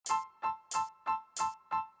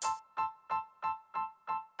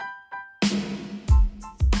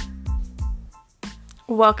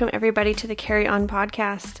Welcome everybody to the KariOn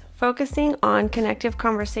podcast, focusing on connective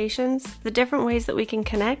conversations, the different ways that we can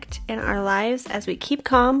connect in our lives as we keep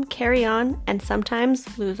calm, carry on, and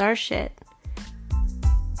sometimes lose our shit.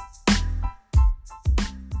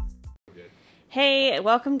 Hey,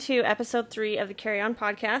 welcome to episode 3 of the KariOn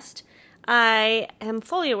podcast. I am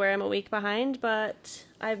fully aware I'm a week behind, but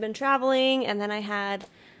I've been traveling, and then I had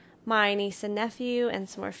my niece and nephew and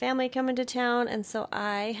some more family come into town, and so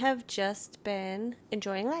I have just been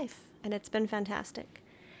enjoying life, and it's been fantastic.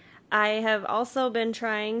 I have also been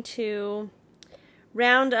trying to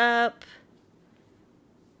round up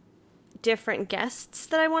different guests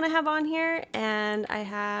that I want to have on here, and I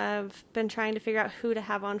have been trying to figure out who to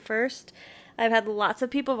have on first. I've had lots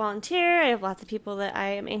of people volunteer. I have lots of people that I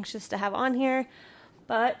am anxious to have on here,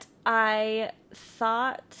 but I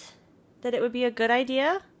thought that it would be a good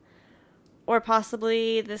idea, or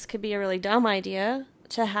possibly this could be a really dumb idea,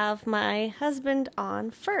 to have my husband on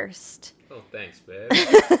first. Oh, thanks, babe.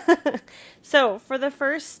 So, for the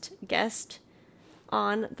first guest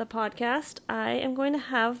on the podcast, I am going to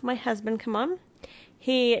have my husband come on.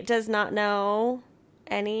 He does not know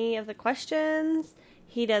any of the questions.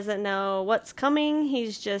 He doesn't know what's coming.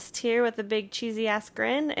 He's just here with a big cheesy-ass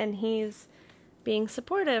grin, and he's being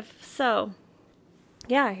supportive. So,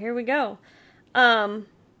 yeah, here we go.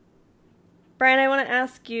 Brian, I want to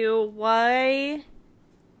ask you,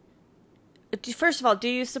 first of all, do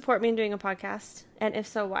you support me in doing a podcast? And if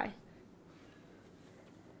so, why?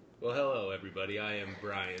 Well, hello, everybody. I am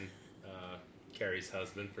Brian, Kari's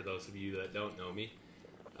husband, for those of you that don't know me.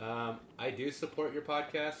 I do support your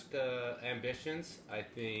podcast ambitions. I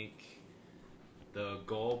think the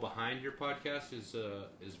goal behind your podcast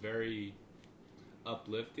is very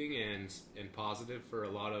uplifting and positive for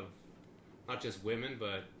a lot of, not just women,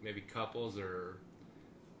 but maybe couples or,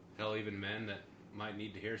 hell, even men that might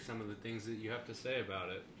need to hear some of the things that you have to say about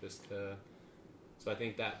it. So I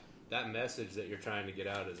think that message that you're trying to get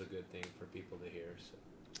out is a good thing for people to hear.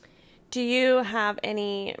 So. Do you have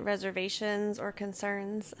any reservations or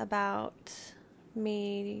concerns about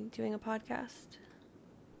me doing a podcast?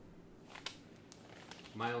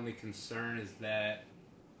 My only concern is that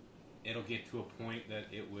it'll get to a point that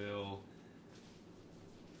it will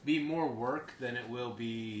be more work than it will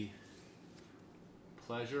be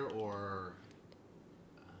pleasure, or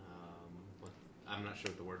I'm not sure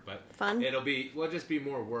what the word, but fun. Will just be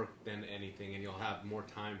more work than anything, and you'll have more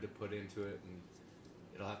time to put into it, and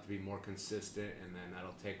it'll have to be more consistent, and then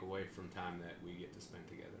that'll take away from time that we get to spend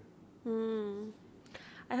together.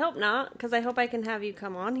 I hope not, because I hope I can have you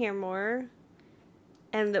come on here more,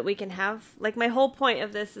 and that we can have, like, my whole point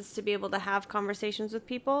of this is to be able to have conversations with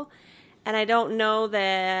people. And I don't know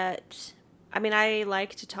that, I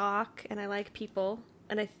like to talk, and I like people,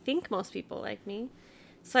 and I think most people like me.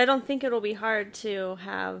 So I don't think it'll be hard to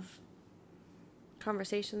have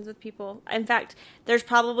conversations with people. In fact, there's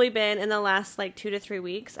probably been, in the last, 2 to 3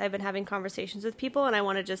 weeks, I've been having conversations with people, and I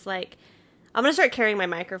want to just, I'm going to start carrying my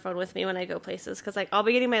microphone with me when I go places, because, I'll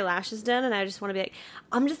be getting my lashes done, and I just want to be like,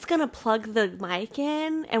 I'm just going to plug the mic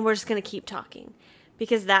in, and we're just going to keep talking,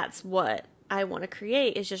 because that's what I want to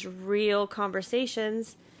create, is just real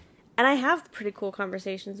conversations, and I have pretty cool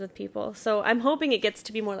conversations with people, so I'm hoping it gets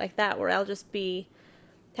to be more like that, where I'll just be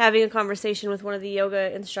having a conversation with one of the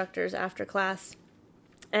yoga instructors after class,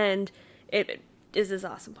 and it is this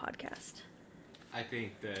awesome podcast. I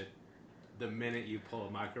think that the minute you pull a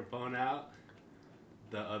microphone out,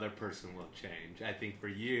 the other person will change. I think for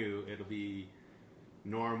you, it'll be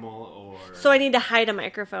normal, or... So I need to hide a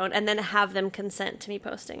microphone and then have them consent to me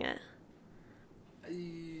posting it.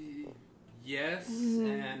 Yes,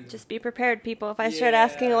 and... Just be prepared, people. If I start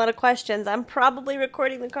asking a lot of questions, I'm probably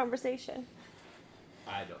recording the conversation.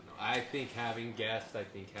 I don't know. I think having guests,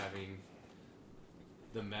 having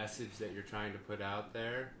the message that you're trying to put out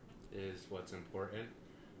there is what's important.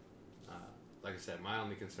 Like I said, my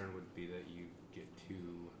only concern would be that you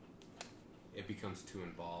it becomes too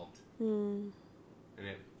involved. And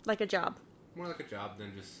like a job. More like a job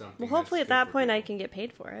than just something. Well, hopefully at that point I can get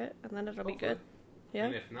paid for it, and then it'll be good. Yeah.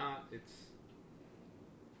 And if not, it's...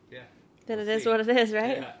 Yeah. Then it is what it is,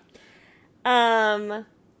 right? Yeah.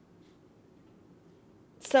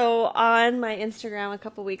 So on my Instagram a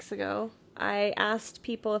couple weeks ago, I asked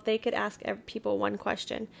people if they could ask people one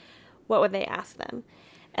question. What would they ask them?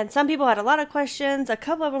 And some people had a lot of questions. A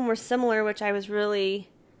couple of them were similar, which I was really...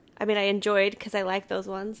 I enjoyed, because I like those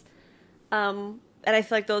ones. And I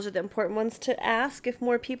feel like those are the important ones to ask if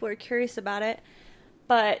more people are curious about it.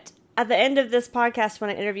 But at the end of this podcast, when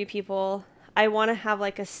I interview people, I want to have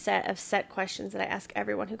a set questions that I ask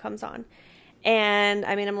everyone who comes on. And,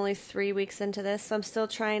 I mean, I'm only 3 weeks into this, so I'm still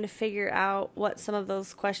trying to figure out what some of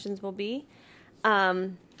those questions will be.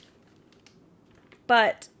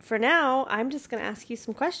 But for now, I'm just going to ask you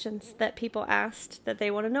some questions that people asked that they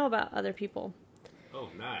want to know about other people. Oh,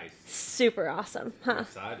 nice. Super awesome, huh? I'm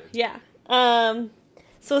excited. Yeah.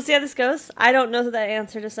 So we'll see how this goes. I don't know the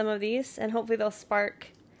answer to some of these, and hopefully they'll spark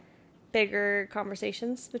bigger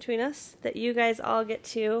conversations between us that you guys all get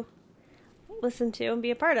to listen to and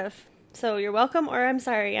be a part of. So you're welcome, or I'm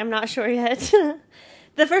sorry, I'm not sure yet.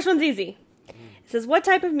 The first one's easy. It says, what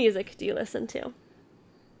type of music do you listen to?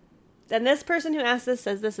 And this person who asked this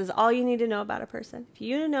says this is all you need to know about a person. If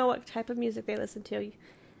you know what type of music they listen to,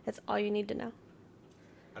 that's all you need to know.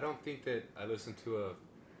 I don't think that I listen to a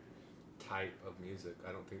type of music.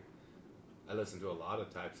 I don't think I listen to a lot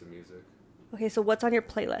of types of music. Okay, so what's on your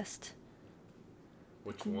playlist?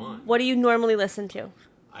 Which one? What do you normally listen to?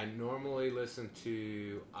 I normally listen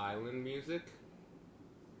to island music,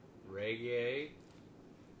 reggae,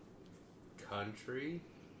 country,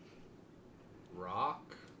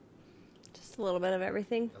 rock. Just a little bit of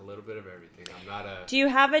everything? A little bit of everything. I'm not a... Do you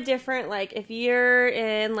have a different, like, if you're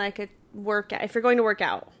in, like, a workout, if you're going to work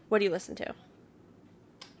out, what do you listen to?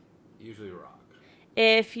 Usually rock.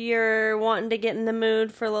 If you're wanting to get in the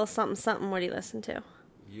mood for a little something, what do you listen to?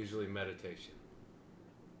 Usually meditation.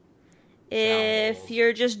 If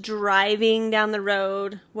you're just driving down the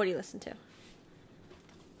road, what do you listen to?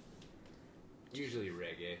 Usually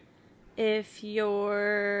reggae. If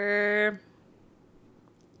you're...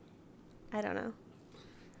 I don't know.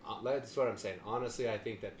 That's what I'm saying. Honestly, I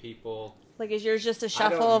think that people... Like, is yours just a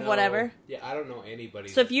shuffle of whatever? Yeah, I don't know anybody.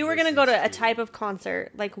 So if you were going to go to a type of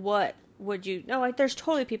concert, like, what would you... No, like, there's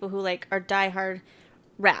totally people who, like, are diehard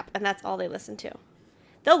rap, and that's all they listen to.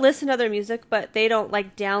 They'll listen to other music, but they don't,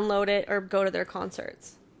 like, download it or go to their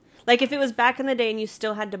concerts. Like, if it was back in the day and you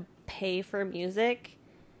still had to pay for music,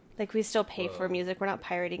 like, we still pay for music. We're not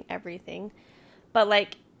pirating everything. But,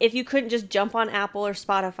 like, if you couldn't just jump on Apple or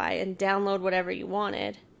Spotify and download whatever you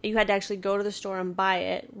wanted, you had to actually go to the store and buy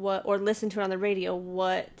it, or listen to it on the radio,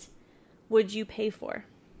 what would you pay for?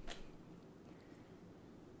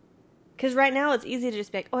 Because right now it's easy to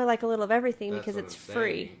just be like, oh, I like a little of everything because it's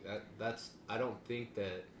free. I don't think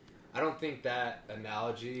that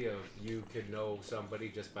analogy of you could know somebody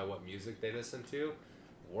just by what music they listen to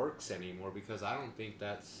works anymore, because I don't think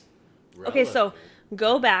that's relevant. Okay, so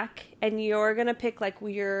go back and you're going to pick like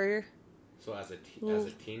your... So as a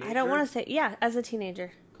teenager? I don't want to say... Yeah, as a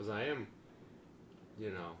teenager. Because I am,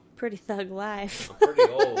 pretty thug life. I'm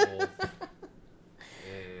pretty old.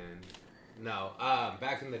 No,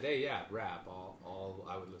 back in the day, yeah, rap. All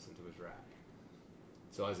I would listen to was rap.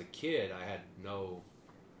 So as a kid, I had no,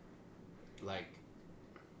 like...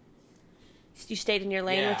 You stayed in your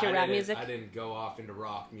lane with your rap music? I didn't go off into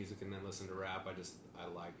rock music and then listen to rap. I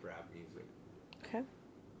liked rap music. Okay.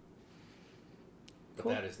 But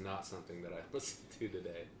cool. That is not something that I listen to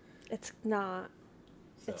today. It's not.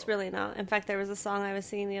 So. It's really not. In fact, there was a song I was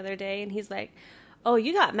singing the other day, and he's like... Oh,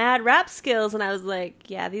 you got mad rap skills. And I was like,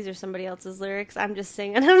 yeah, these are somebody else's lyrics. I'm just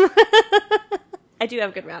singing them. I do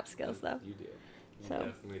have good rap skills, though. You do. You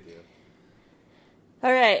definitely do.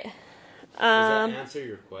 All right. Does that answer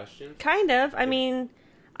your question? Kind of. I mean,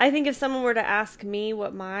 I think if someone were to ask me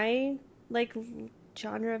what my, like,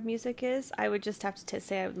 genre of music is, I would just have to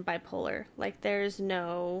say I'm bipolar. Like, there's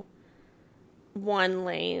no... one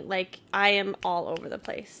lane. Like, I am all over the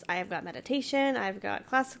place. I have got meditation, I've got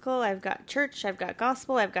classical, I've got church, I've got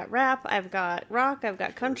gospel, I've got rap, I've got rock, I've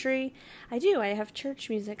got country. I have church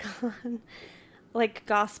music on. Like,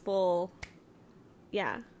 gospel.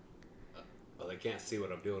 Yeah. Well, they can't see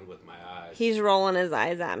what I'm doing with my eyes. He's rolling his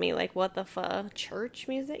eyes at me like, what the fuck? Church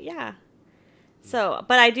music? Yeah. So,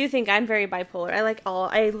 but I do think I'm very bipolar. I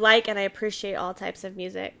like and I appreciate all types of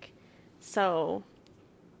music. So...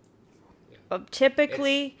 But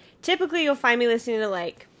typically you'll find me listening to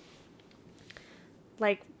like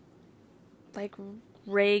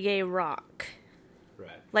reggae rock. Right.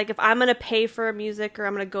 Like if I'm gonna pay for music or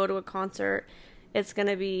I'm gonna go to a concert, it's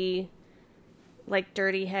gonna be like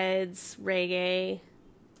Dirty Heads, reggae,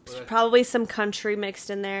 probably some country mixed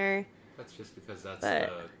in there. That's just because that's the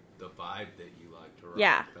vibe that you like to rock.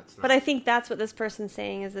 Yeah, but I think that's what this person's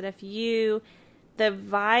saying is that if the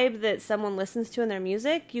vibe that someone listens to in their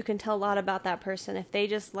music, you can tell a lot about that person. If they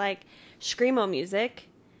just like screamo music,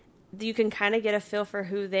 you can kind of get a feel for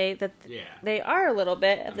who they are a little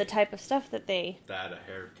bit of the type of stuff that they... That, a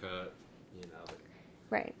haircut,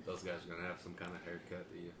 Right. Those guys are going to have some kind of haircut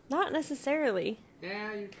that you... Not necessarily.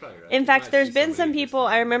 Yeah, you're probably right. In fact, there's been some people...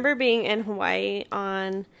 I remember being in Hawaii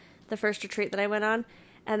on the first retreat that I went on,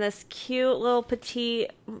 And this cute little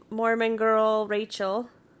petite Mormon girl, Rachel,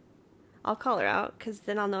 I'll call her out because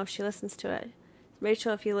then I'll know if she listens to it.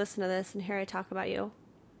 Rachel, if you listen to this and hear I talk about you,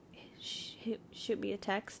 shoot me a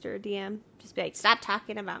text or a DM. Just be like, stop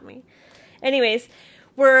talking about me. Anyways,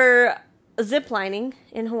 we're ziplining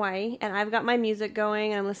in Hawaii, and I've got my music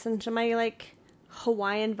going, and I'm listening to my, like,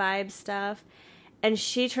 Hawaiian vibe stuff, and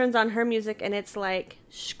she turns on her music, and it's, like,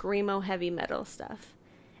 screamo heavy metal stuff.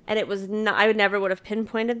 And it was not, I never would have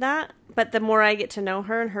pinpointed that, but the more I get to know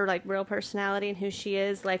her and her, like, real personality and who she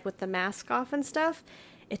is, like, with the mask off and stuff,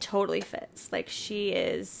 it totally fits. Like, she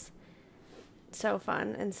is so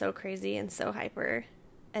fun and so crazy and so hyper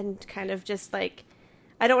and kind of just, like,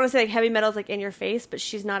 I don't want to say, like, heavy metal's, like, in your face, but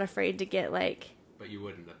she's not afraid to get, like... But you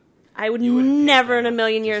wouldn't have... I would never in a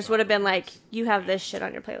million years would have been like, you have this shit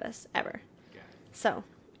on your playlist, ever. Yeah. So,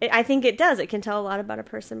 I think it does. It can tell a lot about a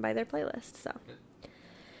person by their playlist, so...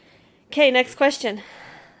 Okay, next question.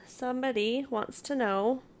 Somebody wants to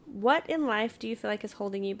know, what in life do you feel like is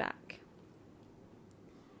holding you back?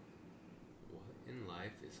 What in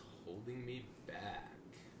life is holding me back?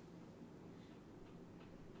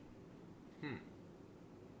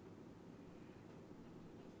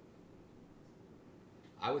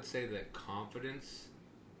 I would say that confidence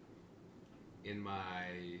in my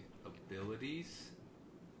abilities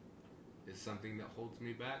is something that holds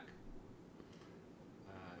me back.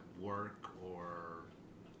 Work or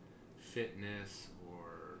fitness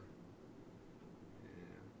or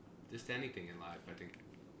just anything in life. I think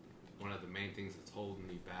one of the main things that's holding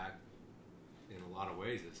me back in a lot of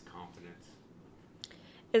ways is confidence.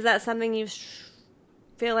 Is that something you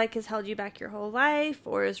feel like has held you back your whole life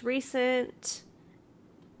or is recent?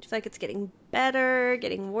 Do you feel like it's getting better,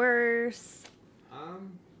 getting worse?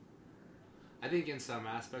 I think in some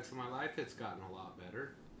aspects of my life it's gotten a lot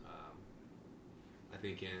better.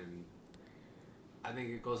 I think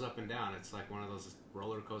it goes up and down. It's like one of those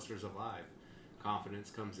roller coasters of life. Confidence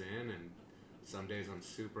comes in, and some days I'm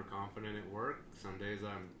super confident at work. Some days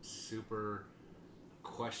I'm super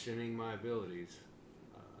questioning my abilities.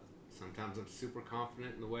 Sometimes I'm super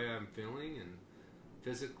confident in the way I'm feeling and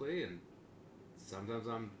physically, and sometimes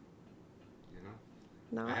I'm,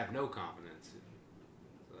 I have no confidence.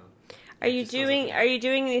 So Are you doing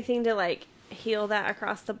anything to, like, heal that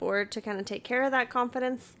across the board to kind of take care of that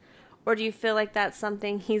confidence? Or do you feel like that's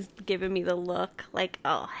something he's giving me the look like,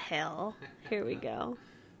 oh hell, here we go?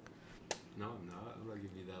 No, I'm not. I'm not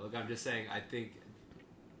giving you that look. I'm just saying I think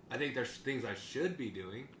there's things I should be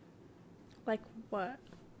doing. Like what?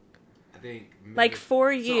 I think like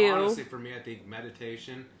for you. So honestly, for me, I think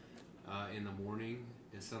meditation in the morning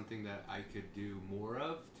is something that I could do more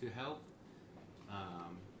of to help.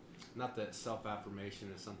 Not that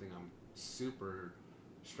self-affirmation is something I'm super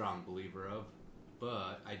strong believer of,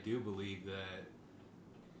 but I do believe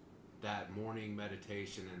that morning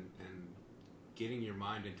meditation and getting your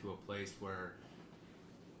mind into a place where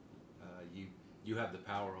you have the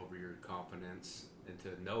power over your confidence, and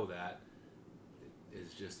to know that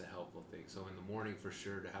is just a helpful thing. So in the morning, for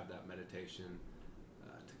sure, to have that meditation,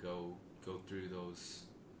 to go through those,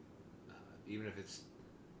 even if it's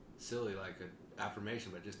silly like an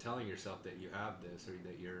affirmation, but just telling yourself that you have this, or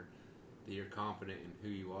that you're confident in who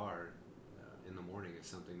you are in the morning, is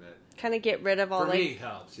something that kind of get rid of all, for me,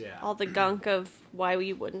 helps. Yeah, all the gunk of why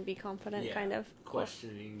you wouldn't be confident. Yeah. Kind of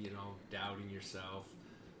questioning, doubting yourself,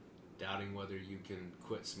 doubting whether you can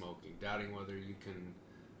quit smoking, doubting whether you can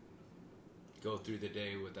go through the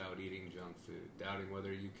day without eating junk food, doubting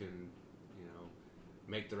whether you can,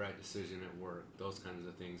 make the right decision at work, those kinds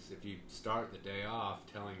of things. If you start the day off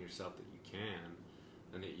telling yourself that you can,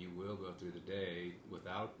 and that you will go through the day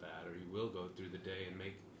without that, or you will go through the day and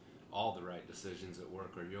make all the right decisions at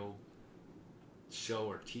work, or you'll show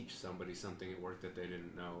or teach somebody something at work that they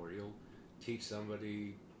didn't know, or you'll teach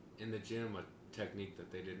somebody in the gym a technique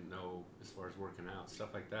that they didn't know as far as working out,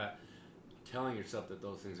 stuff like that. Telling yourself that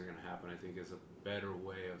those things are going to happen, I think, is a better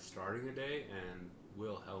way of starting a day and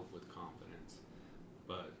will help with confidence.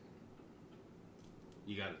 But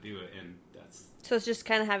you got to do it, and that's... So it's just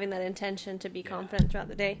kind of having that intention to be confident throughout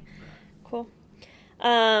the day. Right.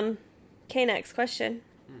 Cool. Okay, next question.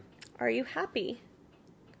 Are you happy?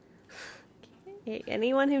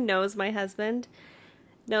 Anyone who knows my husband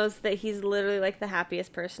knows that he's literally, like, the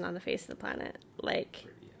happiest person on the face of the planet. Like...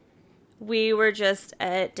 We were just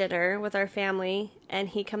at dinner with our family, and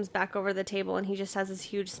he comes back over the table, and he just has this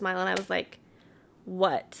huge smile, and I was like,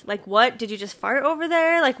 what? Like, what? Did you just fart over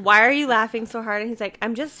there? Like, why are you laughing so hard? And he's like,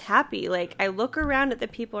 I'm just happy. Like, I look around at the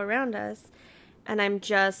people around us, and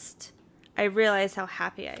I realize how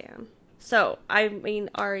happy I am. So, I mean,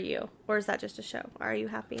 are you? Or is that just a show? Are you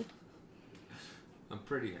happy? I'm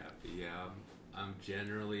pretty happy, yeah. I'm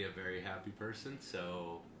generally a very happy person,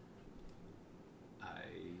 so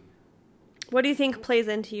What do you think plays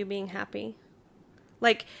into you being happy?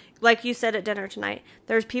 Like you said at dinner tonight,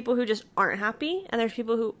 there's people who just aren't happy, and there's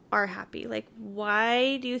people who are happy. Like,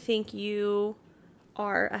 why do you think you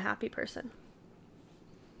are a happy person?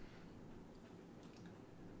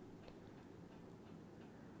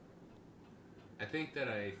 I think that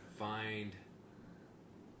I find,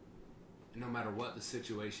 no matter what the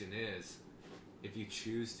situation is, if you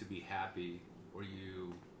choose to be happy, or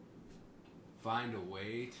you find a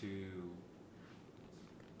way to,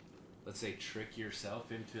 let's say, trick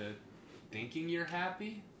yourself into thinking you're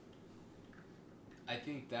happy, I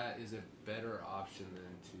think that is a better option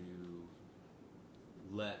than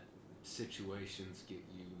to let situations get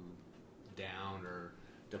you down or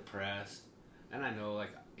depressed. And I know, like,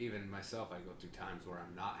 even myself, I go through times where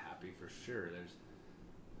I'm not happy for sure.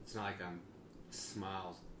 It's not like I'm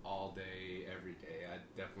smiles all day, every day. I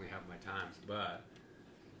definitely have my times, but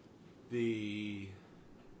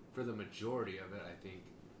for the majority of it, I think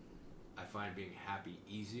I find being happy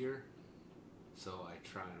easier. So I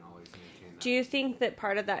try and always maintain that. Do you think that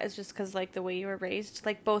part of that is just because, like, the way you were raised?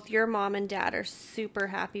 Like, both your mom and dad are super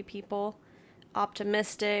happy people,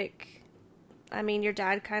 optimistic. I mean, your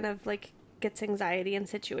dad kind of, like, gets anxiety in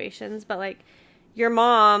situations, but, like, your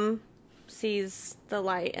mom sees the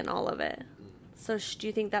light in all of it. So do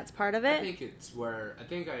you think that's part of it? I think it's where, I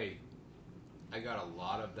think I got a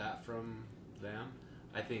lot of that from them.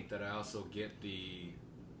 I think that I also get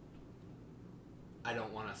I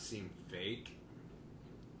don't want to seem fake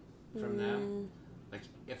from them. Like,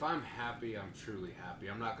 if I'm happy, I'm truly happy.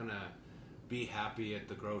 I'm not going to be happy at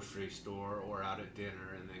the grocery store or out at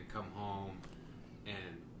dinner and then come home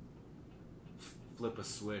and flip a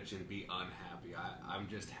switch and be unhappy. I'm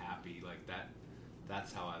just happy. Like,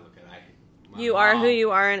 that's how I look at it. You are who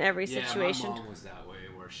you are in every situation. My mom was that way,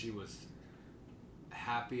 where she was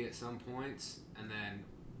happy at some points, and then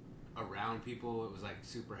around people it was like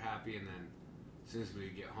super happy, and then as soon as we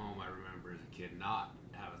get home, I remember as a kid not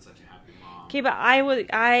having such a happy mom. Okay, but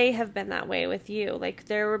I have been that way with you. Like,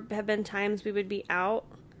 there have been times we would be out,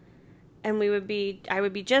 and I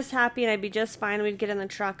would be just happy, and I'd be just fine. We'd get in the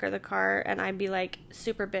truck or the car, and I'd be like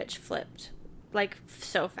super bitch flipped, like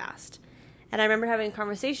so fast. And I remember having a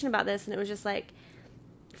conversation about this, and it was just like,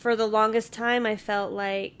 for the longest time, I felt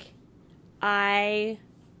like they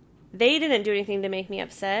didn't do anything to make me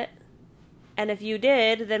upset. And if you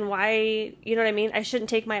did, then why, you know what I mean? I shouldn't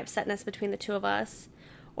take my upsetness between the two of us,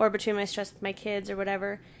 or between my stress with my kids or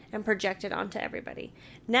whatever, and project it onto everybody.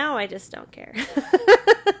 Now I just don't care.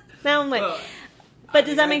 Now I'm like, well, but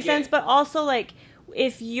does that make sense? But also, like, I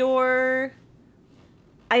feel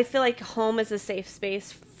like home is a safe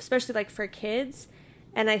space, especially, like, for kids.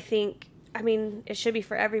 And I think, I mean, it should be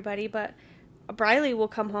for everybody, but Briley will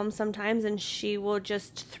come home sometimes and she will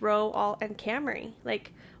just and Camry.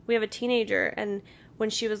 Like, we have a teenager, and when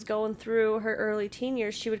she was going through her early teen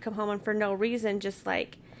years, she would come home and for no reason just,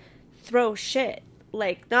 like, throw shit.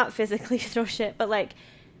 Like, not physically throw shit, but, like,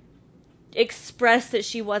 express that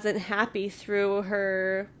she wasn't happy through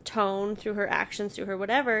her tone, through her actions, through her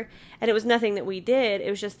whatever. And it was nothing that we did. It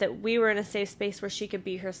was just that we were in a safe space where she could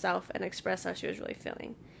be herself and express how she was really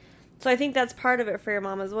feeling. So I think that's part of it for your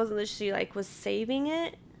mom. It wasn't that she, like, was saving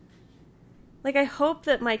it. Like, I hope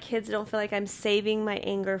that my kids don't feel like I'm saving my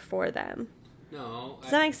anger for them. No.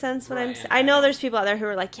 Does that make sense what I'm saying? I know there's people out there who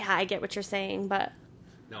are like, yeah, I get what you're saying, but...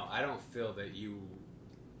 No, I don't feel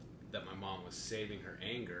that my mom was saving her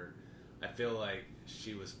anger. I feel like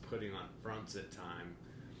she was putting on fronts at time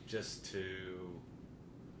just to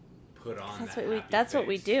put on that's what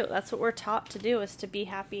we do. That's what we're taught to do, is to be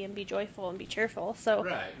happy and be joyful and be cheerful. So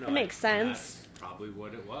right. No, it makes sense. That's probably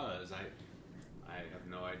what it was. I have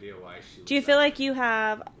no idea why she was. Do you feel like you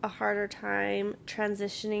have a harder time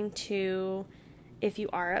transitioning to if you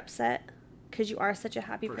are upset? Because you are such a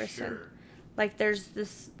happy person. Sure. Like, there's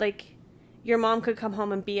this, like, your mom could come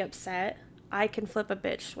home and be upset. I can flip a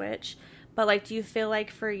bitch switch. But, like, do you feel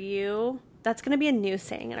like for you, that's going to be a new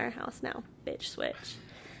saying in our house now, bitch switch.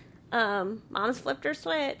 Mom's flipped her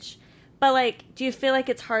switch. But, like, do you feel like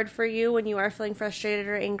it's hard for you when you are feeling frustrated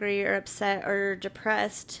or angry or upset or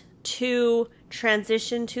depressed to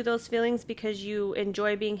transition to those feelings because you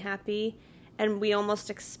enjoy being happy and we almost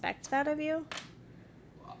expect that of you?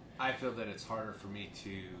 I feel that it's harder for me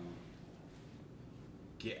to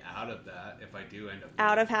get out of that if I do end up...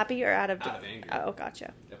 Out of happy or out of anger. Oh,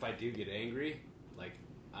 gotcha. If I do get angry, like,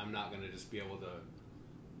 I'm not going to just be able to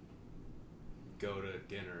go to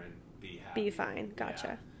dinner and be happy. Be fine.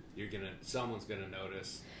 Gotcha. Yeah. Someone's going to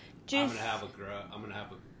notice. I'm going to have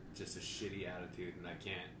just a shitty attitude, and I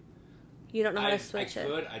can't. You don't know how to switch it. I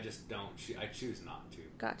could, I just don't. I choose not to.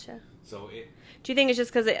 Gotcha. So do you think it's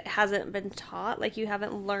just because it hasn't been taught? Like you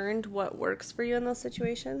haven't learned what works for you in those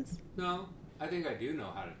situations? No, I think I do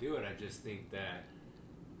know how to do it. I just think that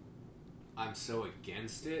I'm so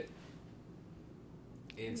against it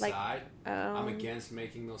inside. I'm against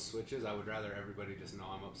making those switches. I would rather everybody just know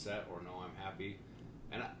I'm upset or know I'm happy.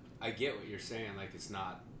 And I get what you're saying. Like, it's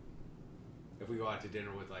not, if we go out to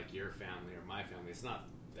dinner with like your family or my family, it's not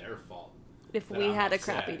their fault. If we had a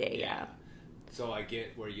crappy day, yeah. So I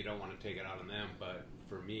get where you don't want to take it out on them, but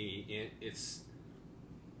for me, it's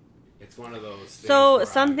one of those things. So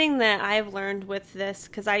something that I've learned with this,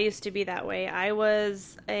 because I used to be that way, I would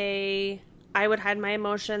hide my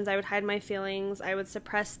emotions, I would hide my feelings, I would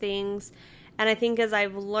suppress things. And I think as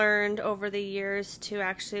I've learned over the years to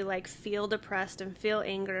actually like feel depressed and feel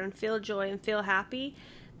anger and feel joy and feel happy,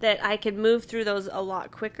 that I could move through those a lot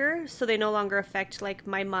quicker, so they no longer affect like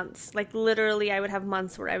my months. Like literally I would have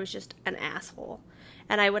months where I was just an asshole,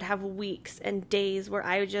 and I would have weeks and days where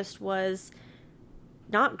I just was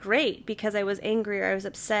not great because I was angry or I was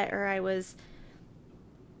upset or I was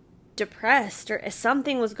depressed or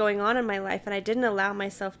something was going on in my life, and I didn't allow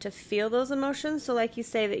myself to feel those emotions. So like you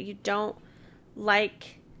say that you don't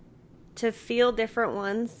like to feel different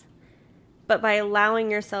ones, but by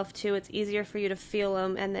allowing yourself to, it's easier for you to feel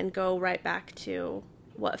them and then go right back to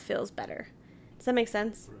what feels better. Does that make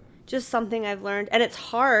sense? Right. Just something I've learned. And it's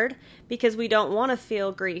hard because we don't want to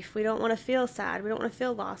feel grief. We don't want to feel sad. We don't want to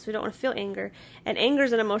feel loss. We don't want to feel anger. And anger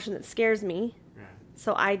is an emotion that scares me. Right.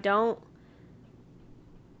 So I don't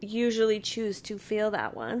usually choose to feel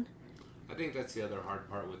that one. I think that's the other hard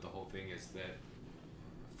part with the whole thing is that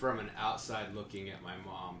from an outside looking at my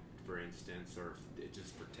mom, for instance, or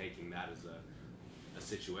just for taking that as a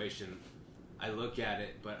situation, I look at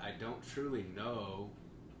it, but I don't truly know,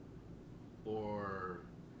 or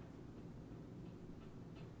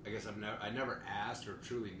I guess I never asked or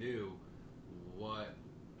truly knew what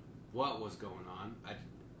was going on.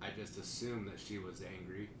 I just assumed that she was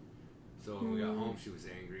angry. So when we got home, she was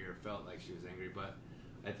angry or felt like she was angry. But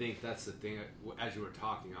I think that's the thing. As you were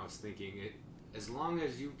talking, I was thinking, as long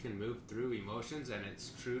as you can move through emotions and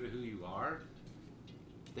it's true to who you are,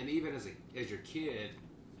 then even as your kid,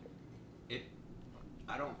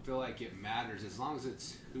 I don't feel like it matters as long as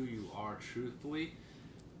it's who you are truthfully,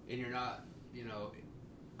 and you're not,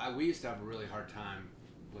 we used to have a really hard time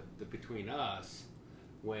between us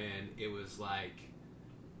when it was like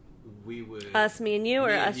we would me and you,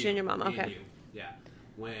 or us you and your mom. Okay. Yeah.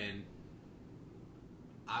 When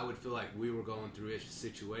I would feel like we were going through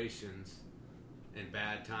situations and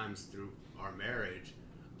bad times through our marriage,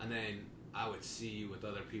 and then I would see you with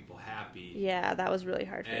other people happy. Yeah, that was really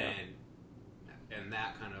hard for you. And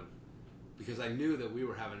that kind of, because I knew that we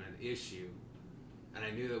were having an issue, and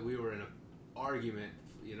I knew that we were in an argument,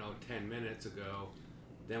 10 minutes ago.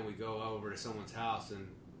 Then we go over to someone's house and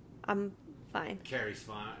I'm fine. Kari's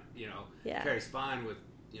fine, Yeah. Kari's fine with,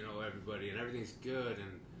 everybody, and everything's good.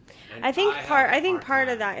 And I think part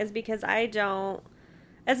of that is because I don't,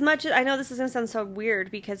 as much as I know this is going to sound so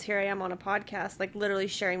weird because here I am on a podcast, like literally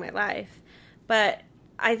sharing my life. But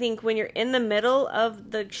I think when you're in the middle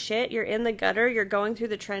of the shit, you're in the gutter, you're going through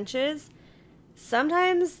the trenches,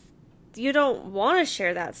 sometimes you don't want to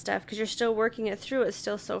share that stuff because you're still working it through. It's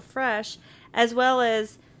still so fresh, as well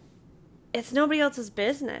as it's nobody else's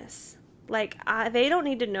business. Like, they don't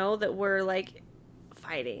need to know that we're, like,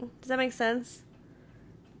 fighting. Does that make sense?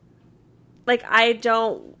 Like, I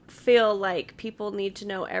don't feel like people need to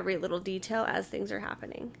know every little detail as things are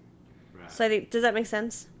happening. Right. So I think, does that make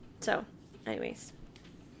sense? So, anyways.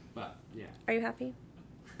 But, yeah. Are you happy?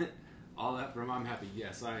 All that from I'm happy.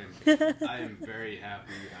 Yes, I am. I am very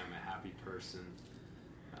happy. I'm a happy person.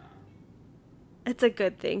 It's a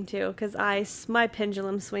good thing, too, because my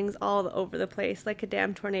pendulum swings all over the place like a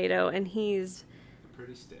damn tornado, and he's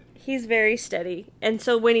pretty steady. He's very steady. And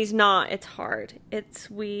so when he's not, it's hard.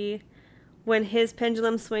 When his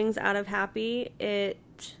pendulum swings out of happy,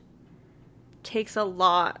 it takes a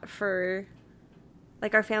lot for,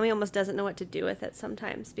 like, our family almost doesn't know what to do with it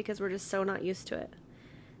sometimes because we're just so not used to it.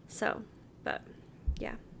 So, but,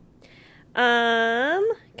 yeah.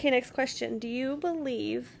 Okay, next question. Do you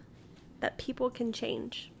believe that people can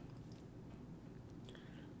change?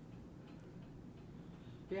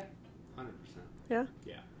 Yeah, 100%. Yeah?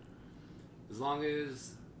 Yeah. As long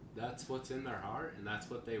as that's what's in their heart and that's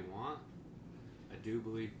what they want, I do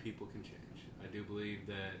believe people can change. I do believe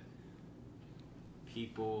that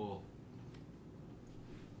people,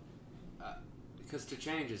 because to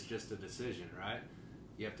change is just a decision, right?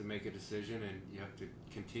 you have to make a decision, and you have to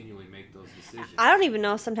continually make those decisions. I don't even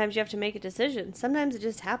know if sometimes you have to make a decision. Sometimes it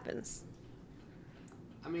just happens.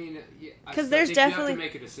 I mean, because there's definitely you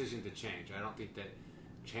have to make a decision to change. I don't think that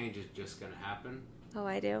change is just going to happen. Oh,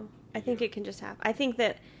 I do. I think it can just happen. I think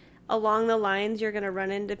that along the lines, you're going to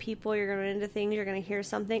run into people, you're going to run into things, you're going to hear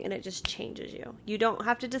something, and it just changes you. You don't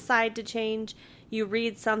have to decide to change. You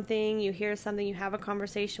read something, you hear something, you have a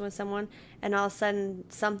conversation with someone, and all of a sudden,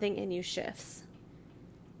 something in you shifts.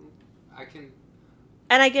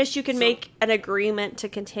 And I guess you can make an agreement to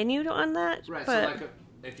continue on that. Right, but... so like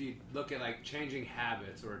if you look at like changing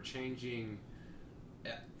habits or changing,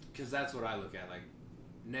 because that's what I look at, like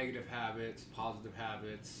negative habits, positive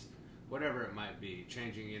habits, whatever it might be,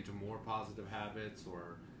 changing into more positive habits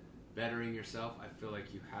or bettering yourself. I feel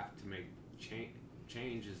like you have to make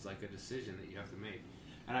change is like a decision that you have to make.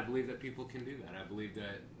 And I believe that people can do that. I believe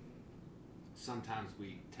that sometimes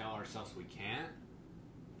we tell ourselves we can't,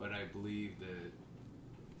 but I believe that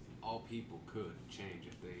all people could change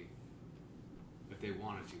if they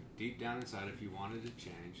wanted to. Deep down inside, if you wanted to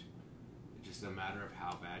change, it's just a matter of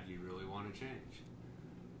how bad you really want to change.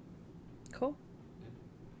 Cool.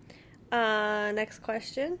 Next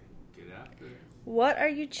question. Get after it. What are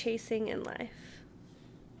you chasing in life?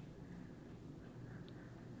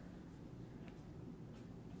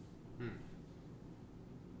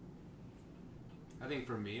 I think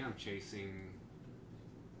for me, I'm chasing...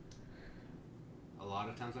 A lot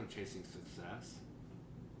of times I'm chasing success.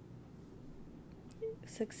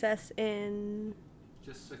 Success in...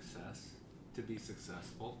 Just success. To be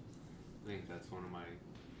successful. I think that's one of my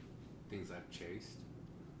things I've chased.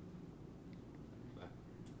 I've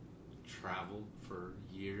traveled for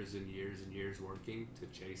years and years and years working to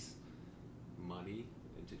chase money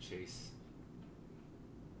and to chase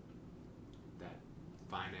that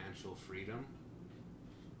financial freedom.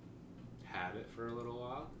 Had it for a little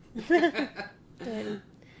while.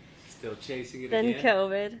 Still chasing it then again. Then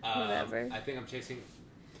COVID, whatever. I think I'm chasing...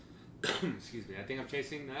 excuse me. I think I'm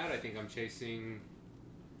chasing that. I think I'm chasing...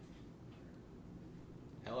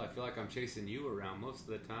 Hell, I feel like I'm chasing you around most of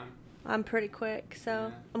the time. I'm pretty quick,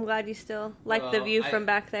 so I'm glad you still like the view from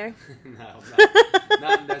back there. No,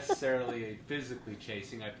 not necessarily physically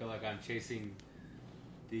chasing. I feel like I'm chasing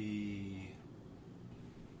the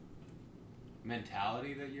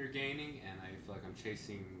mentality that you're gaining, and I feel like I'm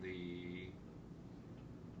chasing the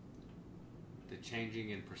changing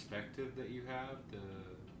in perspective that you have,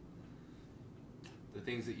 the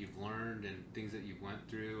things that you've learned and things that you went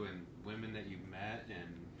through and women that you've met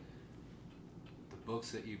and the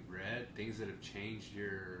books that you've read, things that have changed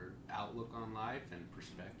your outlook on life and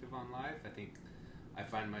perspective on life. I think I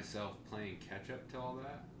find myself playing catch up to all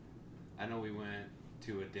that. I know we went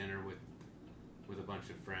to a dinner with a bunch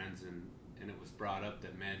of friends and it was brought up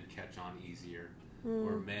that men catch on easier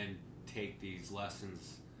or men take these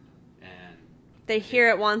lessons and they hear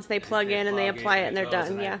it once, they plug in, and they apply it, and they're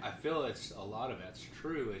done. And yeah, I feel it's a lot of that's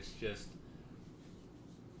true. It's just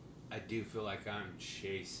I do feel like I'm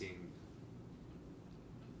chasing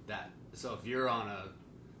that. So if you're on a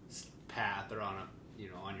path or on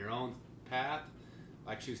your own path,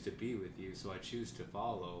 I choose to be with you. So I choose to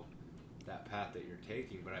follow that path that you're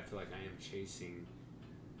taking. But I feel like I am chasing,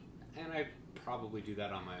 and I probably do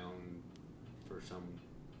that on my own for some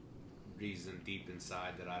reason deep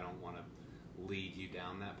inside that I don't want to lead you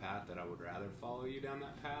down that path, that I would rather follow you down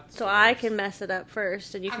that path. So I can mess it up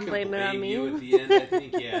first, and you can blame it on me. You at the end, I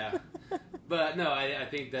think, yeah. But no, I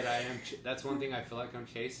think that I am. That's one thing I feel like I'm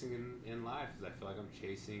chasing in life. Is I feel like I'm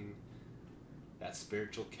chasing that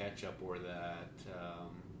spiritual catch up or that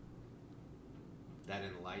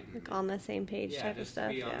enlightenment. Like on the same page type of stuff.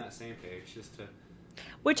 To be on that same page, just to.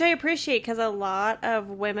 Which I appreciate, because a lot of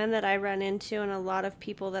women that I run into and a lot of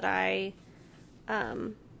people that I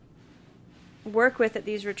work with at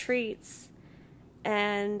these retreats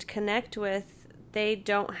and connect with, they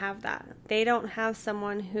don't have that. They don't have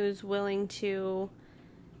someone who's willing to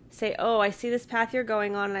say, oh, I see this path you're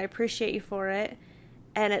going on and I appreciate you for it,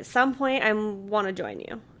 and at some point I want to join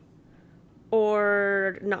you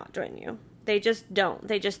or not join you. They just don't.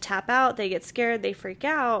 They just tap out, they get scared, they freak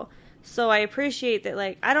out. So I appreciate that.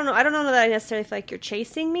 Like, I don't know that I necessarily feel like you're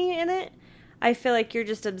chasing me in it. I feel like you're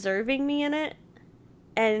just observing me in it.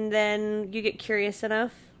 And then you get curious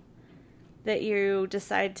enough that you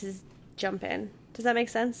decide to jump in. Does that make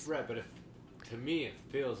sense? Right, but to me it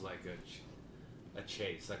feels like a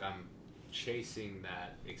chase. Like I'm chasing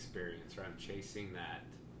that experience, or I'm chasing that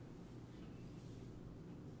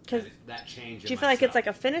change. Do you feel like it's like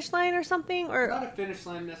a finish line or something, or not a finish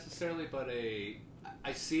line necessarily, but I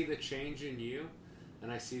see the change in you,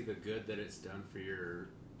 and I see the good that it's done for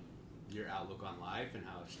your outlook on life and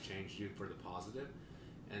how it's changed you for the positive.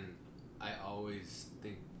 And I always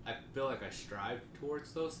I feel like I strive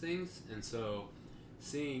towards those things. And so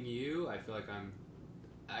seeing you, I feel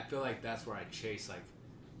like that's where I chase, like,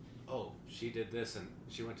 oh, she did this and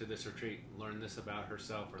she went to this retreat, learned this about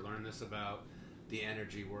herself, or learned this about the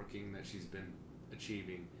energy working that she's been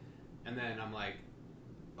achieving. And then I'm like,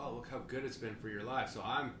 oh, look how good it's been for your life. So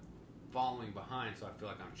I'm following behind, so I feel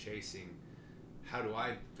like I'm chasing, how do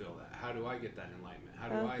I feel that? How do I get that enlightenment? How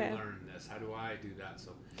do I learn this? How do I do that?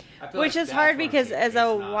 So I feel which like is hard that's because as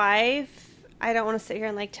a not wife, I don't want to sit here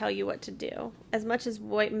and like tell you what to do. As much as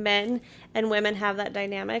men and women have that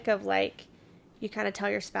dynamic of like, you kind of tell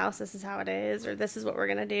your spouse this is how it is, or this is what we're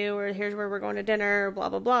going to do, or here's where we're going to dinner, or blah,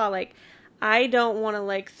 blah, blah. Like, I don't want to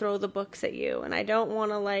like throw the books at you, and I don't want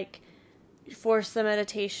to like force the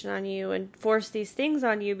meditation on you and force these things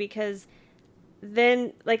on you, because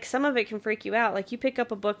then like some of it can freak you out. Like you pick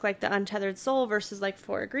up a book like The Untethered Soul versus like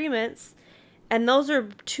Four Agreements, and those are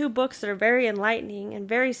two books that are very enlightening and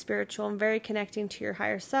very spiritual and very connecting to your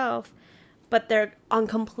higher self, but they're on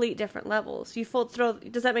complete different levels.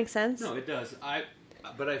 Does that make sense? No, it does.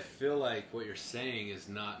 But I feel like what you're saying is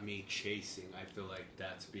not me chasing. I feel like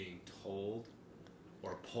that's being told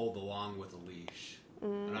or pulled along with a leash.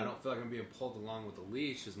 And I don't feel like I'm being pulled along with a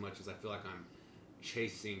leash as much as I feel like I'm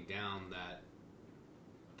chasing down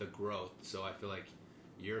the growth. So I feel like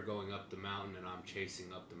you're going up the mountain and I'm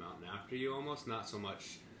chasing up the mountain after you, almost. Not so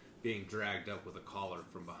much being dragged up with a collar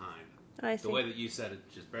from behind. I see. The way that you said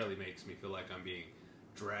it just barely makes me feel like I'm being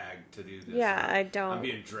dragged to do this. Yeah, I don't. I'm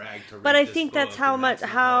being dragged to read But I this think book, that's how and much,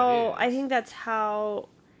 that's not I think that's how,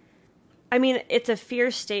 I mean, it's a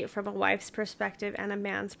fear state from a wife's perspective and a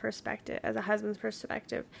man's perspective, as a husband's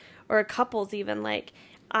perspective, or a couple's even. Like,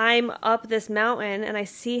 I'm up this mountain and I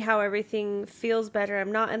see how everything feels better.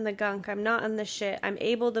 I'm not in the gunk. I'm not in the shit. I'm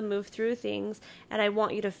able to move through things, and I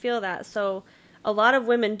want you to feel that. So a lot of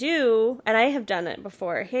women do, and I have done it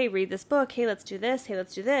before. Hey, read this book. Hey, let's do this. Hey,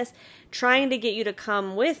 let's do this. Trying to get you to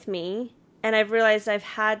come with me. And I've realized I've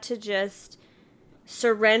had to just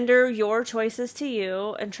surrender your choices to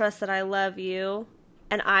you and trust that I love you.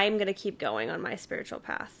 And I'm going to keep going on my spiritual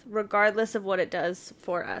path, regardless of what it does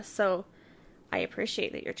for us. So I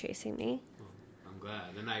appreciate that you're chasing me. I'm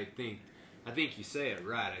glad. And I think you say it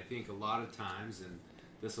right. I think a lot of times, and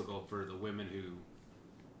this will go for the women who,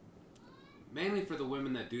 mainly for the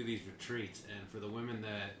women that do these retreats, and for the women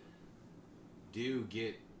that do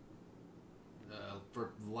get,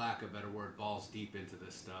 for lack of a better word, balls deep into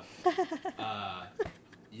this stuff.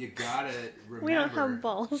 You gotta remember. We don't have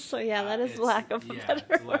balls, so yeah, that is lack of a better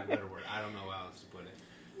it's lack of a better word. I don't know how else to put it.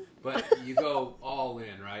 But you go all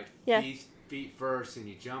in, right? Yeah. Feet first, and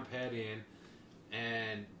you jump head in,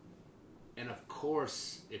 and of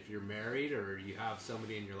course, if you're married or you have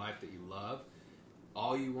somebody in your life that you love,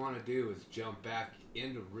 all you want to do is jump back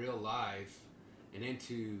into real life and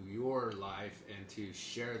into your life and to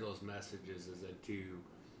share those messages, and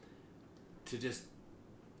to just,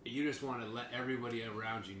 you just want to let everybody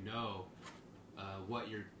around you know what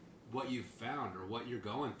you've found or what you're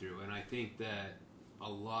going through. And I think that a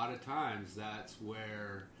lot of times that's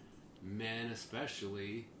where men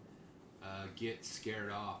especially get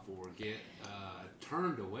scared off or get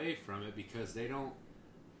turned away from it, because they don't,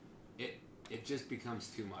 it just becomes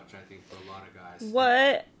too much, I think, for a lot of guys.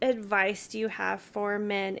 What advice do you have for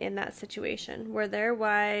men in that situation where their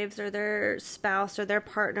wives or their spouse or their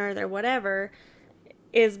partner, their whatever,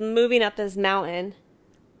 is moving up this mountain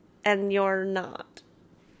and you're not?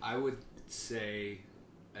 I would say,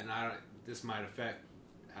 and this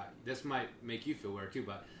might make you feel weird too,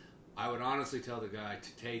 but I would honestly tell the guy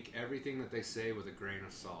to take everything that they say with a grain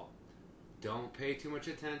of salt. Don't pay too much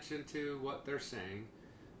attention to what they're saying.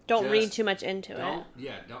 Don't read too much into it.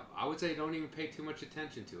 Yeah, I would say don't even pay too much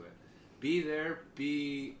attention to it. Be there,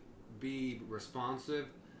 be responsive,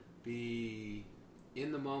 be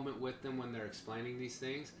in the moment with them when they're explaining these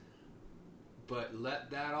things. But let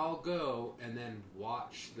that all go and then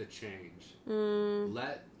watch the change.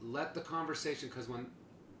 Let the conversation, because when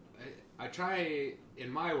I try,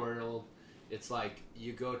 in my world, it's like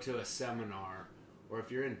you go to a seminar, or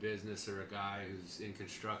if you're in business or a guy who's in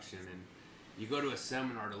construction, and you go to a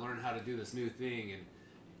seminar to learn how to do this new thing, and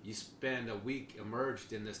you spend a week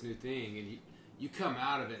immersed in this new thing, and you come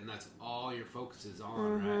out of it, and that's all your focus is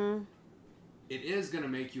on, right? It is going to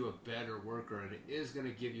make you a better worker, and it is going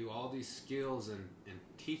to give you all these skills and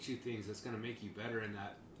teach you things that's going to make you better in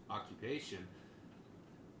that occupation.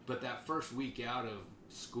 But that first week out of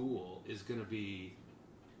school is going to be,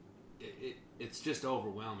 it's just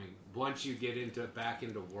overwhelming. Once you get back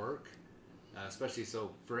into work, Especially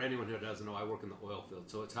so for anyone who doesn't know, I work in the oil field,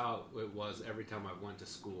 so it's how it was every time I went to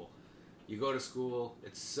school. You go to school,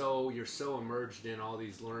 you're so immersed in all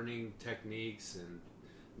these learning techniques and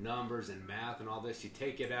numbers and math and all this. You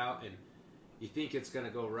take it out and you think it's going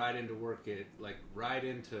to go right into work, right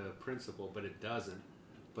into principle, but it doesn't.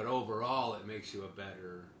 But overall, it makes you a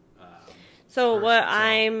better. So what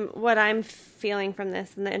I'm feeling from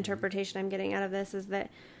this and the interpretation I'm getting out of this is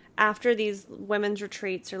that after these women's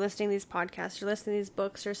retreats or listening to these podcasts or listening to these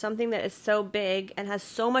books or something that is so big and has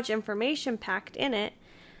so much information packed in it,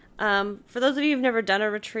 for those of you who've never done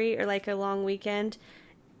a retreat or like a long weekend,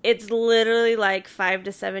 it's literally like 5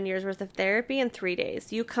 to 7 years worth of therapy in 3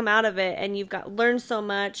 days. You come out of it and you've learned so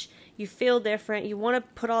much, you feel different, you want to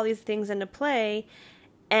put all these things into play,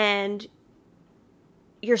 and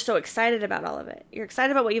you're so excited about all of it. You're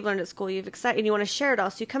excited about what you've learned at school. And you want to share it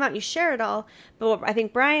all. So you come out and you share it all. But what I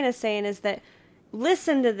think Bryan is saying is that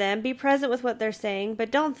listen to them, be present with what they're saying,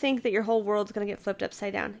 but don't think that your whole world's going to get flipped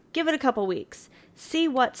upside down. Give it a couple weeks. See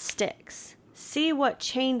what sticks. See what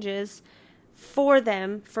changes for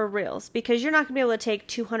them for reals. Because you're not going to be able to take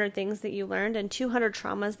 200 things that you learned and 200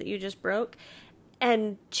 traumas that you just broke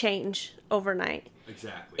and change overnight.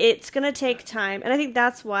 Exactly. It's going to take time. And I think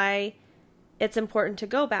that's why it's important to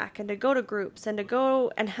go back and to go to groups and to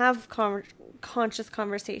go and have conscious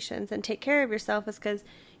conversations and take care of yourself, is because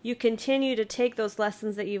you continue to take those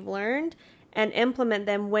lessons that you've learned and implement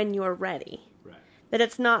them when you're ready. Right. That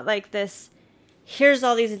it's not like this, here's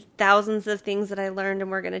all these thousands of things that I learned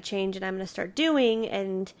and we're going to change and I'm going to start doing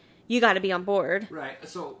and you got to be on board. Right.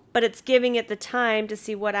 But it's giving it the time to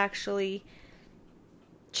see what actually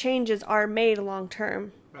changes are made long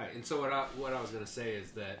term. Right. And so what I was going to say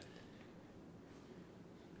is that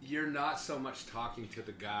you're not so much talking to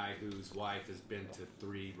the guy whose wife has been to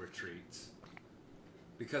 3 retreats.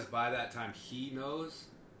 Because by that time he knows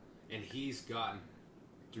and he's gotten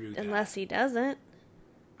through that. Unless he doesn't.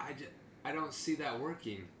 I don't see that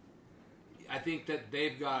working. I think that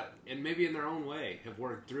they've got, and maybe in their own way, have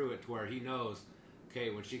worked through it to where he knows, okay,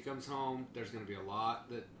 when she comes home, there's going to be a lot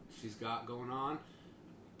that she's got going on.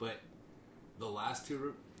 But the last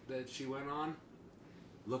 2 that she went on,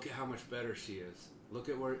 look at how much better she is. Look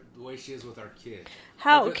at the way she is with our kid.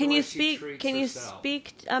 How can you speak? Can you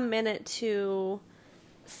speak a minute to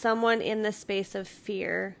someone in the space of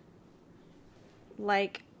fear?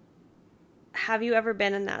 Like, have you ever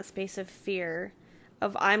been in that space of fear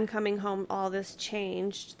of I'm coming home, all this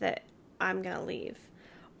changed, that I'm gonna leave,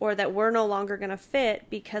 or that we're no longer gonna fit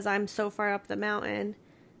because I'm so far up the mountain?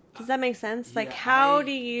 Does that make sense? Like, how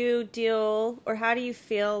do you deal, or how do you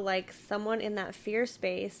feel like someone in that fear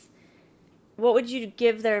space? What would you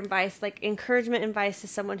give their advice, like encouragement advice to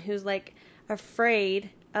someone who's like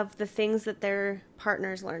afraid of the things that their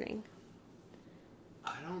partner's learning?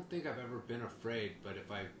 I don't think I've ever been afraid, but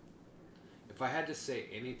if I had to say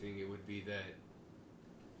anything, it would be that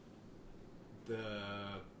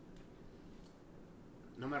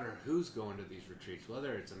no matter who's going to these retreats,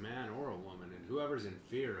 whether it's a man or a woman, and whoever's in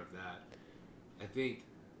fear of that, I think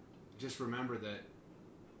just remember that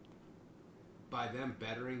by them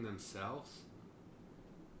bettering themselves,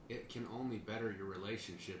 it can only better your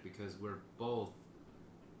relationship, because we're both,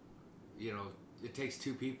 it takes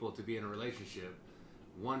 2 people to be in a relationship.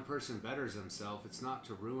 One person betters himself, it's not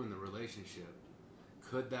to ruin the relationship.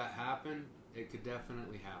 Could that happen? It could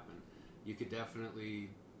definitely happen. You could definitely,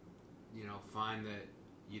 find that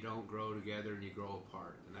you don't grow together and you grow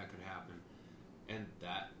apart, and that could happen. And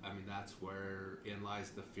that's wherein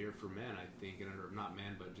lies the fear for men, I think, or not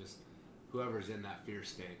men, but just whoever's in that fear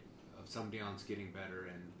state of somebody else getting better.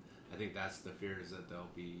 And I think that's the fear, is that they'll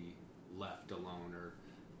be left alone or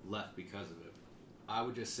left because of it. I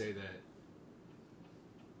would just say that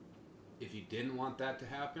if you didn't want that to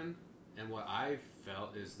happen, and what I've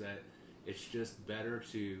felt is that it's just better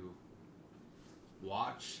to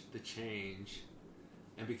watch the change.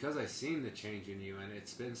 And because I've seen the change in you, and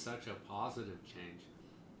it's been such a positive change,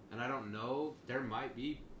 and I don't know, there might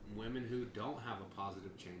be women who don't have a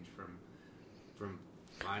positive change from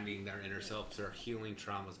finding their inner selves or healing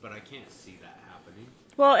traumas, but I can't see that happening.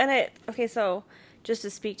 Well, so just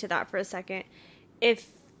to speak to that for a second,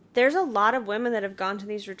 if there's a lot of women that have gone to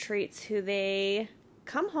these retreats who they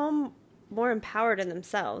come home more empowered in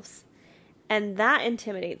themselves, and that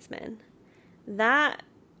intimidates men.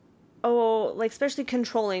 Especially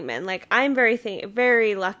controlling men. Like, I'm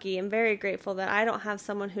very lucky and very grateful that I don't have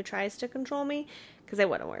someone who tries to control me, because it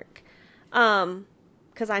wouldn't work.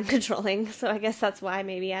 Because I'm controlling, so I guess that's why,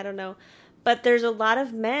 maybe, I don't know. But there's a lot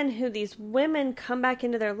of men who these women come back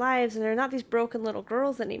into their lives, and they're not these broken little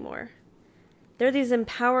girls anymore. they're these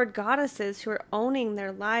empowered goddesses who are owning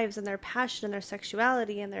their lives and their passion and their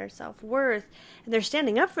sexuality and their self-worth, and they're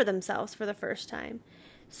standing up for themselves for the first time.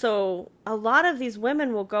 So a lot of these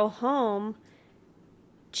women will go home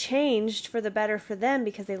changed for the better for them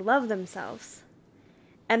because they love themselves.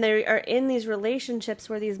 And they are in these relationships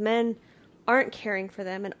where these men aren't caring for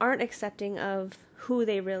them and aren't accepting of who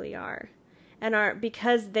they really are, and are,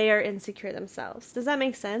 because they are insecure themselves. Does that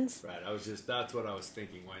make sense? Right. That's what I was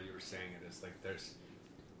thinking while you were saying it. Is like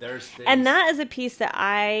there's things. And that is a piece that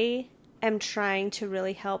I am trying to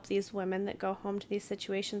really help these women that go home to these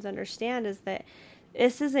situations understand, is that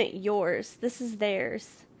this isn't yours. This is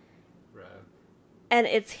theirs. Right. And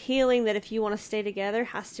it's healing that if you want to stay together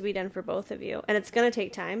has to be done for both of you. And it's going to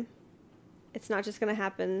take time. It's not just going to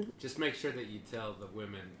happen. Just make sure that you tell the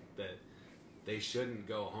women that they shouldn't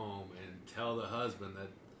go home and tell the husband that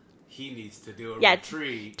he needs to do a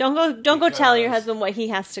retreat. Don't go tell your husband what he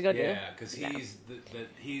has to go do. Yeah, because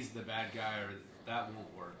he's the bad guy, or that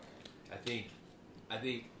won't work. I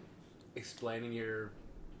think explaining your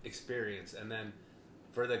experience, and then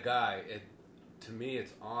for the guy, to me,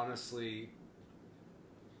 it's honestly,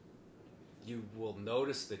 you will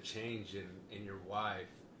notice the change in your wife,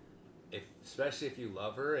 especially if you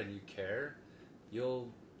love her and you care.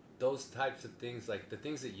 Those types of things, like the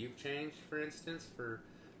things that you've changed, for instance, for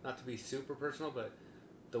not to be super personal, but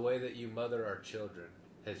the way that you mother our children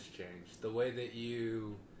has changed. The way that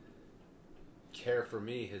you care for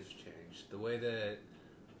me has changed. The way that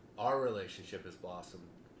our relationship has blossomed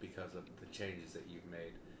because of the changes that you've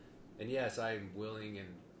made. And yes, I'm willing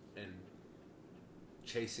and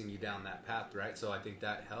chasing you down that path, right? So I think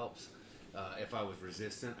that helps. If I was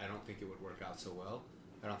resistant, I don't think it would work out so well.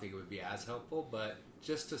 I don't think it would be as helpful, but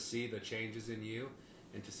just to see the changes in you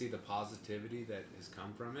and to see the positivity that has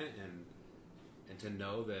come from it, and to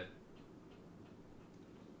know that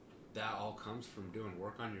all comes from doing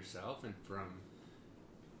work on yourself and from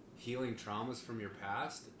healing traumas from your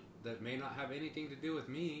past that may not have anything to do with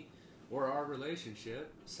me or our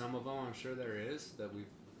relationship. Some of them I'm sure there is, that we've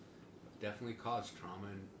definitely caused trauma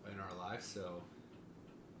in our life, so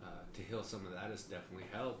to heal some of that has definitely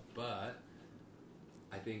helped. But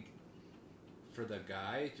I think for the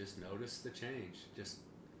guy, just notice the change. Just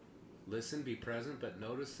listen, be present, but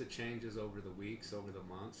notice the changes over the weeks, over the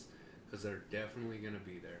months, because they're definitely going to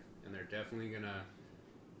be there. And they're definitely going to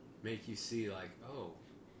make you see, like, oh,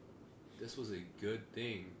 this was a good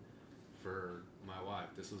thing for my wife.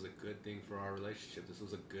 This was a good thing for our relationship. This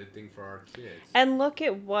was a good thing for our kids. And look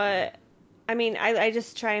at what... I mean, I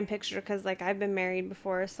just try and picture, because, like, I've been married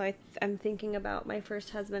before, so I'm thinking about my first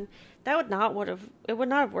husband. It would not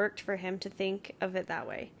have worked for him to think of it that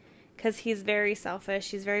way, because he's very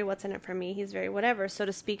selfish. He's very what's in it for me. He's very whatever. So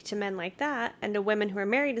to speak to men like that, and to women who are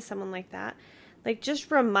married to someone like that, like,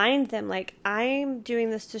 just remind them, like, I'm doing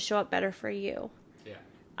this to show up better for you. Yeah.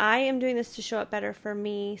 I am doing this to show up better for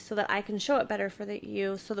me, so that I can show up better for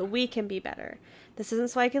you, so that we can be better. This isn't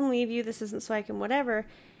so I can leave you. This isn't so I can whatever.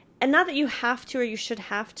 And not that you have to, or you should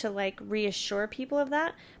have to, like, reassure people of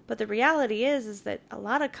that, but the reality is that a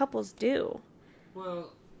lot of couples do.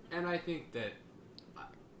 Well, and I think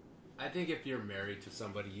if you're married to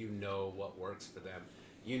somebody, you know what works for them.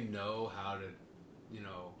 You know how to,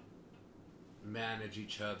 manage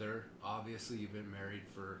each other. Obviously, you've been married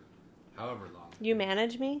for however long. You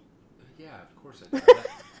manage me? Yeah, of course I do.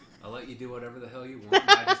 I'll let you do whatever the hell you want.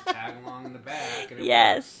 I just tag along in the back. And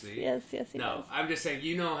Yes. Works, Yes. No, I'm just saying,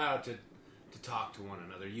 you know how to talk to one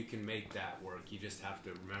another. You can make that work. You just have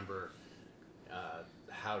to remember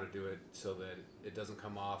how to do it so that it doesn't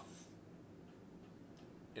come off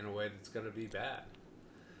in a way that's going to be bad.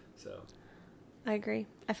 So, I agree.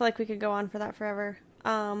 I feel like we could go on for that forever.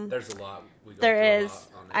 There's a lot. There is.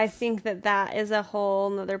 I think that is a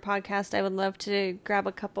whole another podcast. I would love to grab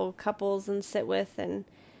a couple couples and sit with and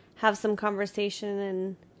have some conversation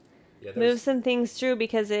and move some things through,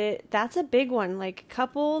 because that's a big one. Like,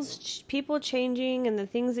 couples, people changing, and the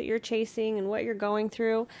things that you're chasing and what you're going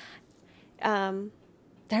through.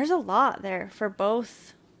 There's a lot there for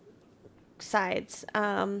both sides.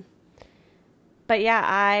 But yeah,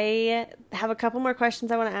 I have a couple more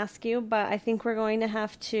questions I want to ask you, but I think we're going to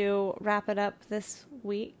have to wrap it up this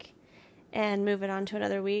week and move it on to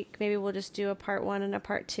another week. Maybe we'll just do a part 1 and a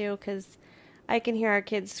part 2, because I can hear our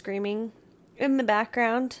kids screaming in the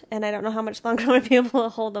background, and I don't know how much longer I'm going to be able to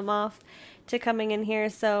hold them off to coming in here.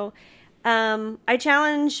 So I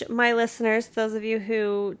challenge my listeners, those of you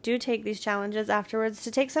who do take these challenges afterwards,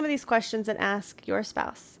 to take some of these questions and ask your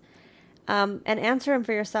spouse. And answer them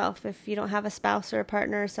for yourself. If you don't have a spouse or a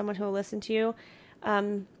partner or someone who will listen to you,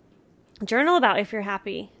 journal about if you're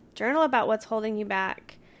happy. Journal about what's holding you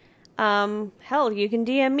back. hell, you can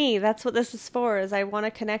DM me. That's what this is for, is I want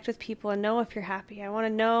to connect with people and know if you're happy. I want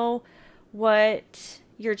to know what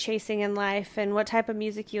you're chasing in life and what type of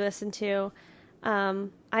music you listen to. I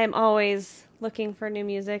am always looking for new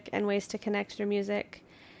music and ways to connect through music.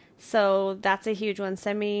 So that's a huge one.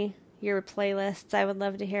 Send me your playlists. I would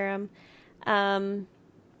love to hear them.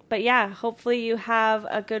 But yeah, hopefully you have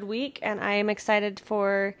a good week, and I am excited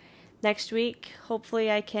for next week.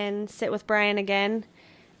 Hopefully I can sit with Bryan again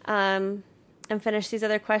and finish these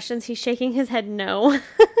other questions. He's shaking his head no.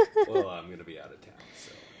 Well, I'm going to be out of town,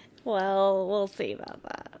 so. Well, we'll see about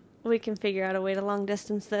that. We can figure out a way to long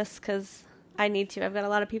distance this, because I need to. I've got a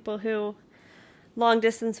lot of people who long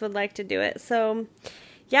distance would like to do it. So,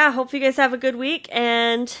 yeah, hope you guys have a good week,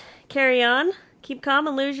 and carry on. Keep calm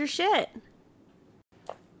and lose your shit.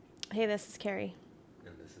 Hey, this is Kari.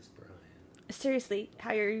 And this is Bryan. Seriously,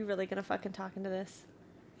 how are you really going to fucking talk into this?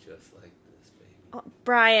 Just like this, baby. Oh,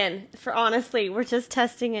 Bryan, honestly, we're just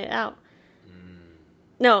testing it out.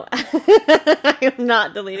 No, I'm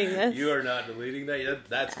not deleting this. You are not deleting that?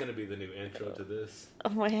 That's going to be the new intro to this. Oh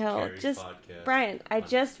my hell. Kari's Just, podcast Bryan, I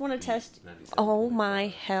just want to test. Oh my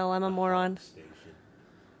hell, I'm a moron. Station.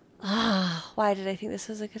 Ah, why did I think this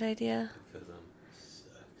was a good idea? Because I'm